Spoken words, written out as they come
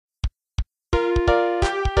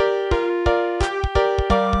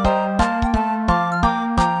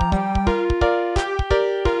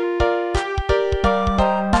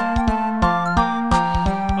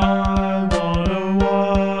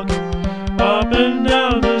up and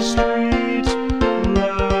down the street.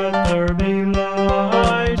 Let there be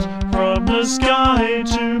light from the sky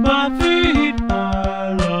to my feet.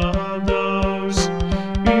 I love those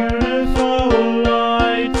beautiful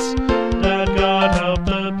lights that God help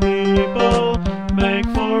the people make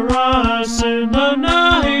for us in the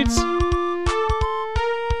nights.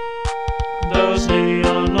 Those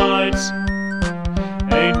neon lights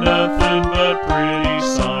ain't nothing but pretty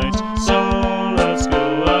signs. So let's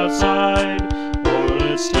go outside, or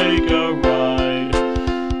let's take a ride.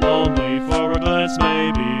 Only for a glance,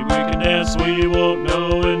 maybe we can dance. We won't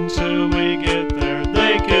know until we get there.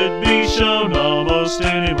 They could be shown almost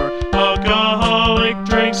anywhere. Alcoholic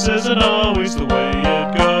drinks isn't always the way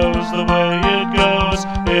it goes. The way it goes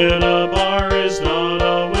in a bar is not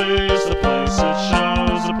always the place it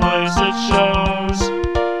shows. The place it shows.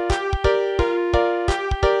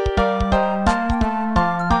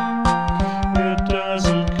 It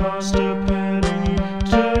doesn't cost a penny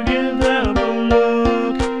to give them a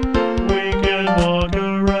look. We can walk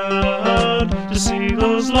around to see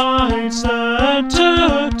those lights that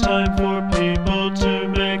took time for people to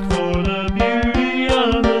make for the beauty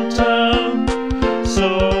of the town. So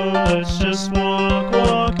let's just walk,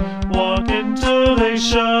 walk, walk until they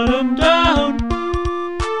shut them down.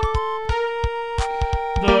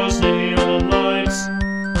 Those neon lights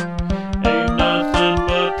ain't nothing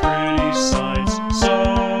but pretty signs. So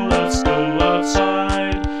let's go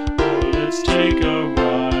outside, or let's take a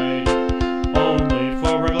ride. Only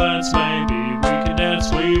for a glance, maybe we can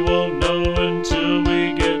dance. We won't know until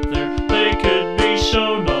we get there. They could be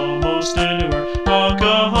shown almost anywhere.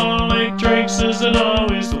 Alcoholic drinks isn't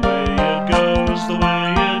always the way it goes. The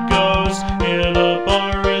way it goes in a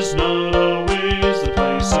bar is not always the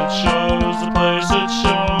place it shows. The place it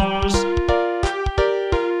shows.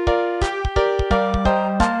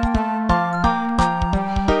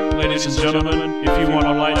 Ladies and gentlemen, if you want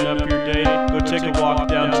to lighten up your day, go take a walk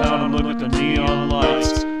downtown and look at the neon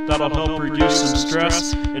lights. That'll help reduce some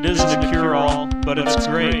stress. It isn't a cure-all, but it's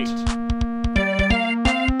great.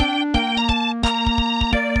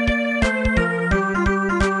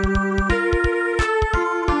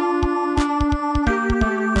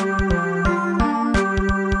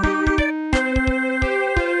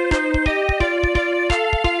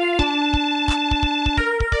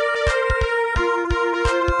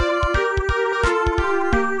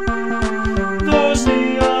 Those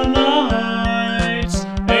neon lights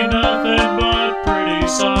ain't nothing but pretty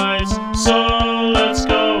sights. So let's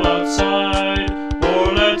go outside,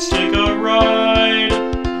 or let's take a ride.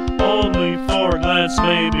 Only for a glance,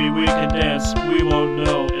 maybe we can dance. We won't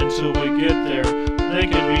know until we get there. They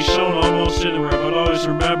can be shown almost anywhere, but always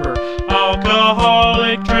remember,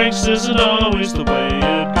 alcoholic drinks isn't always the way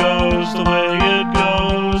it goes. The way it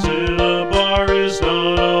goes in a bar is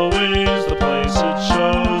not always the place it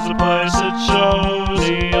shows. The place it shows.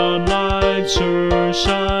 Neon lights sure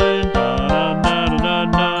shine. Na na na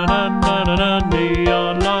na na na na na.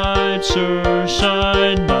 Neon lights sure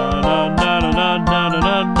shine. Na na na na na na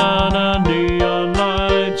na na na. Neon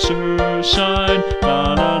lights sure shine.